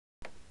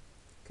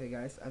Okay,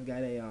 guys, I've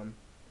got a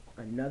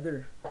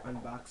another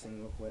unboxing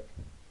real quick.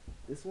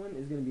 This one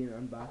is gonna be an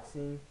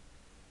unboxing,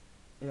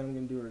 and I'm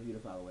gonna do a review to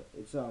follow it.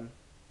 It's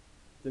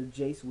they're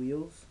Jace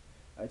wheels.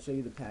 I'd show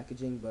you the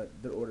packaging, but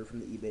they're ordered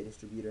from the eBay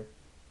distributor,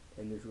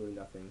 and there's really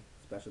nothing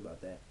special about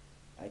that.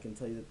 I can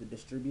tell you that the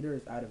distributor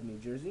is out of New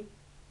Jersey,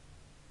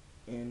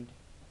 and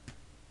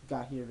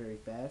got here very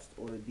fast.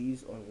 Ordered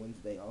these on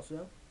Wednesday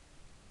also,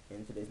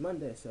 and today's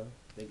Monday, so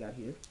they got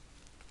here.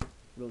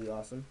 Really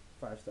awesome,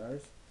 5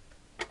 stars.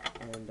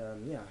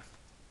 And yeah,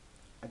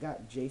 I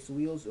got Jace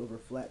wheels over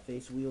flat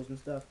face wheels and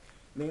stuff,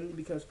 mainly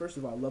because, first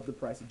of all, I love the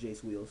price of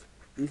Jace wheels.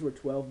 These were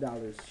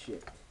 $12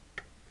 shipped,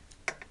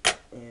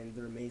 and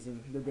they're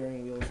amazing. They're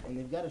bearing wheels, and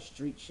they've got a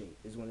street shape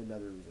is one of the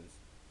other reasons.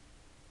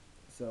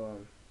 So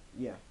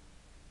yeah,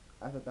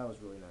 I thought that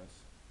was really nice.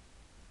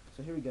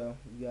 So here we go.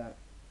 We got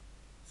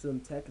some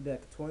Tech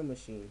Deck Toy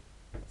Machine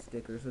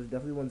stickers. There's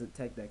definitely ones that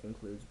Tech Deck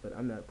includes, but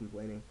I'm not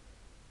complaining.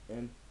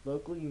 And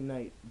Local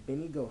Unite,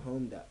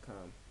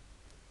 BennyGoHome.com.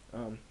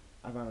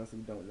 I honestly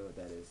don't know what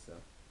that is, so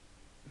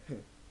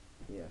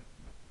yeah.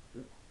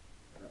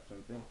 Drop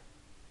something.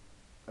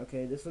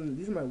 Okay, this one.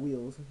 These are my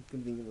wheels. It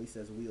conveniently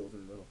says wheels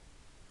in the little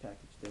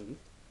package thingy.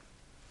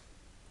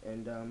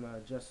 And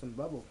just some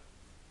bubble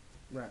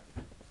wrap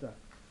stuff.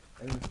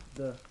 And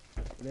the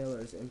mailer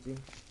is empty.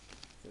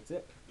 That's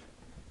it.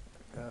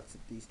 I'll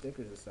set these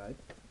stickers aside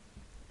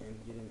and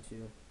get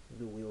into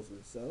the wheels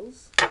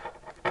themselves.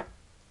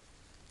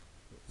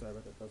 Sorry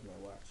about that. That was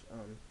my watch.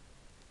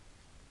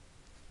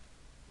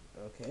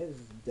 Okay, this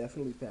is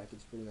definitely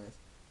packaged pretty nice.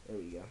 There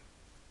we go.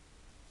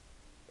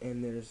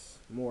 And there's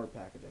more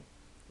packaging.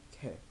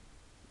 Okay.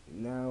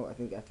 Now, I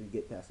think after you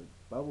get past the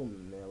bubble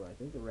mailer, I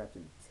think they're wrapped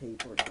in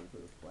tape or some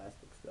sort of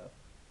plastic stuff.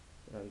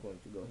 And I'm going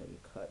to go ahead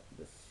and cut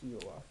the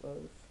seal off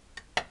of.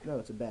 No,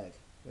 it's a bag.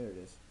 There it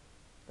is.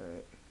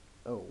 Alright.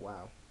 Oh,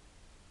 wow.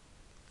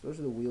 So those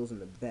are the wheels in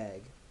the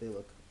bag. They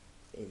look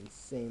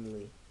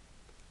insanely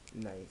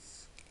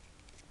nice.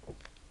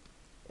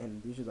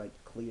 And these are like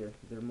clear.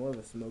 They're more of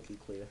a smoky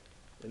clear.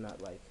 They're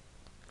not like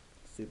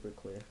super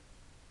clear.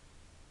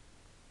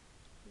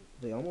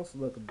 They almost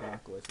look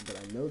backless, but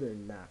I know they're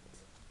not.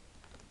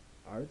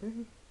 Are they?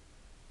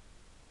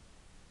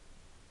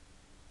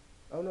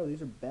 Oh no,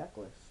 these are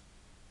backless.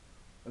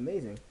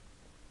 Amazing.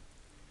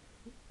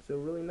 So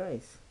really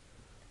nice.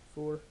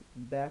 4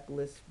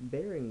 backless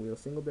bearing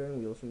wheels, single bearing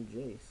wheels from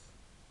Jace.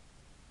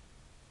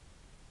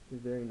 They're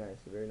very nice,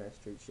 a very nice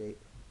straight shape.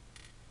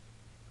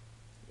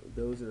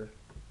 Those are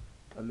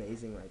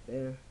amazing right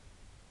there.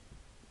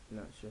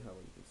 Not sure how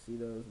you can see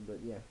those, but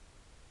yeah.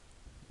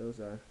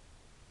 Those are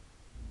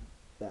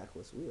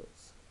backless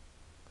wheels.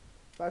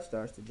 5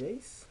 stars to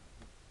Jace.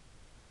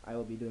 I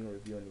will be doing a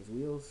review on these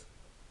wheels.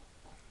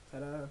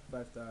 Ta-da,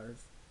 5 stars.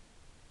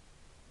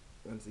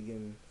 Once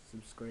again,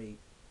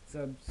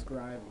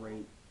 subscribe,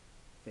 rate,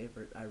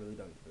 favorite. I really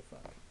don't give a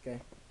fuck.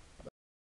 Okay?